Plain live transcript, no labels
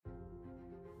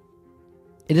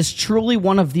It is truly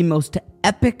one of the most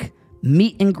epic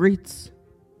meet and greets.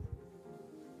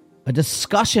 A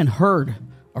discussion heard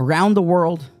around the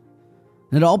world.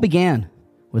 And it all began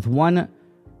with one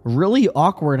really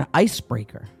awkward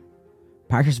icebreaker.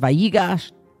 Parshas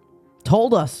Vayigash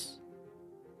told us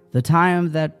the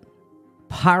time that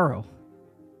Paro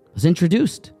was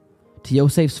introduced to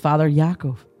Yosef's father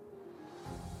Yaakov.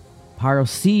 Paro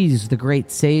sees the great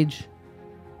sage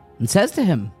and says to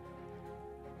him,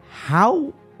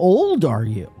 "How old are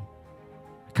you?"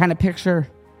 I kind of picture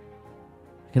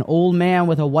like an old man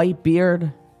with a white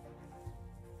beard.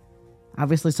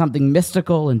 Obviously something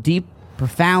mystical and deep,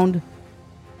 profound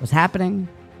was happening.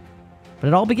 But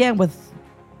it all began with,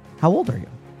 "How old are you?"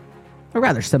 A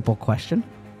rather simple question.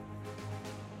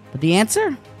 But the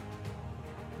answer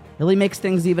really makes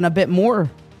things even a bit more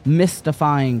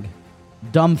mystifying,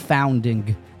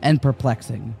 dumbfounding, and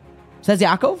perplexing. Says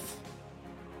Yaakov,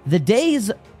 "The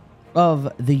days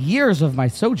of the years of my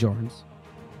sojourns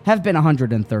have been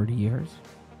 130 years.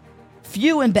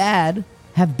 Few and bad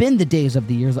have been the days of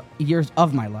the years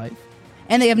of my life,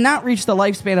 and they have not reached the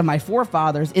lifespan of my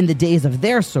forefathers in the days of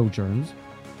their sojourns."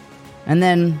 And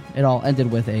then it all ended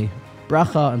with a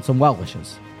bracha and some well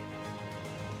wishes.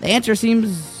 The answer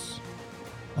seems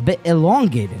a bit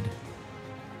elongated.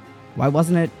 Why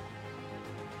wasn't it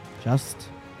just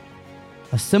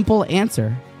a simple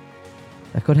answer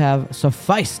that could have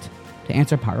sufficed to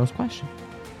answer Paro's question?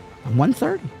 On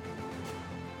 130.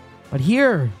 But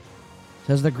here,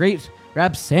 says the great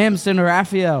Rab Samson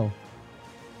Raphael,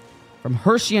 from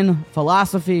Hirschian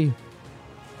philosophy,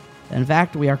 in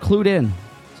fact, we are clued in.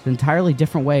 It's an entirely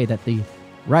different way that the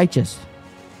righteous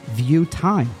view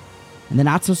time. And the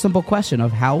not so simple question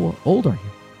of how old are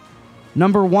you?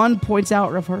 Number one points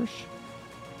out, Rav Hirsch,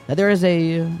 that there is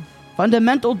a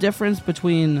fundamental difference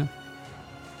between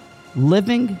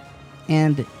living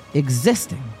and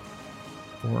existing.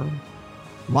 For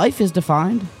life is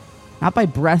defined not by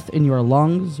breath in your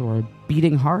lungs or a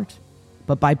beating heart,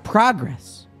 but by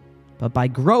progress, but by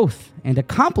growth and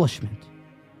accomplishment.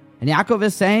 And Yaakov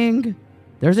is saying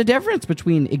there's a difference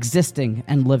between existing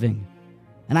and living.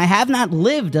 And I have not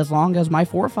lived as long as my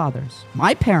forefathers,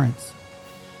 my parents.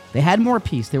 They had more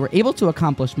peace. They were able to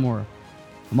accomplish more.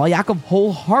 And while Yaakov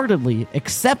wholeheartedly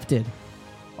accepted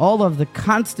all of the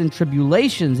constant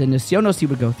tribulations and nisyonos he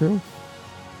would go through,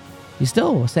 he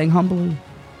still was saying humbly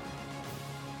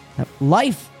that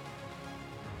life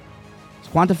is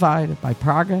quantified by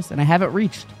progress, and I haven't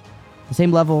reached the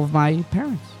same level of my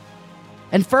parents.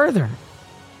 And further,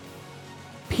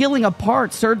 peeling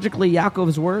apart surgically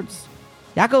Yaakov's words,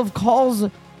 Yaakov calls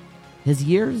his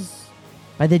years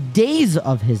by the days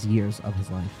of his years of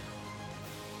his life.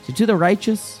 So to the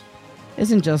righteous,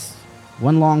 isn't just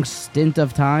one long stint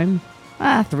of time,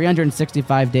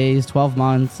 365 days, 12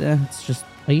 months, it's just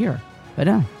a year. But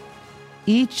no,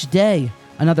 each day,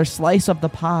 another slice of the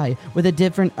pie with a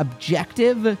different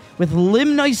objective, with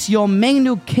limnois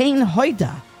yomenu kein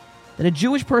hoida, that a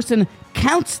Jewish person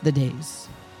counts the days.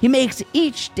 He makes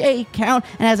each day count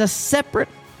and has a separate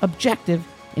objective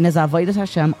in his avodas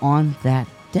Hashem on that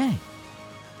day.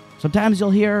 Sometimes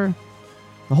you'll hear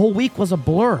the whole week was a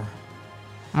blur.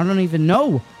 I don't even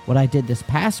know what I did this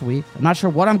past week. I'm not sure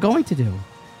what I'm going to do.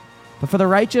 But for the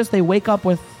righteous, they wake up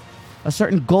with a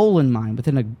certain goal in mind, with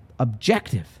an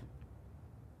objective.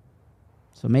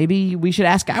 So maybe we should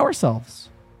ask ourselves,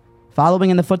 following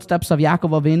in the footsteps of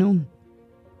Yaakov Avinu,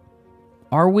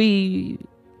 are we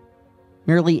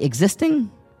merely existing,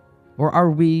 or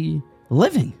are we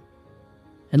living?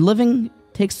 And living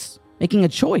takes making a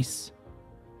choice.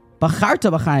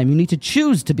 Bacharta b'chaim, you need to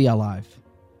choose to be alive.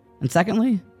 And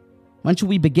secondly, when should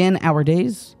we begin our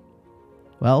days?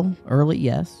 Well, early,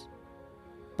 yes.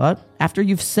 But after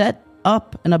you've set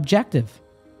up an objective,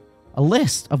 a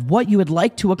list of what you would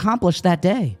like to accomplish that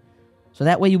day. So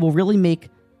that way you will really make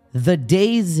the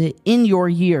days in your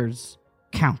years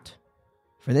count.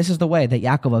 For this is the way that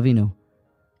Yaakov Avinu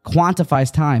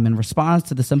quantifies time and responds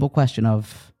to the simple question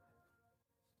of,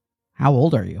 how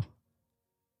old are you?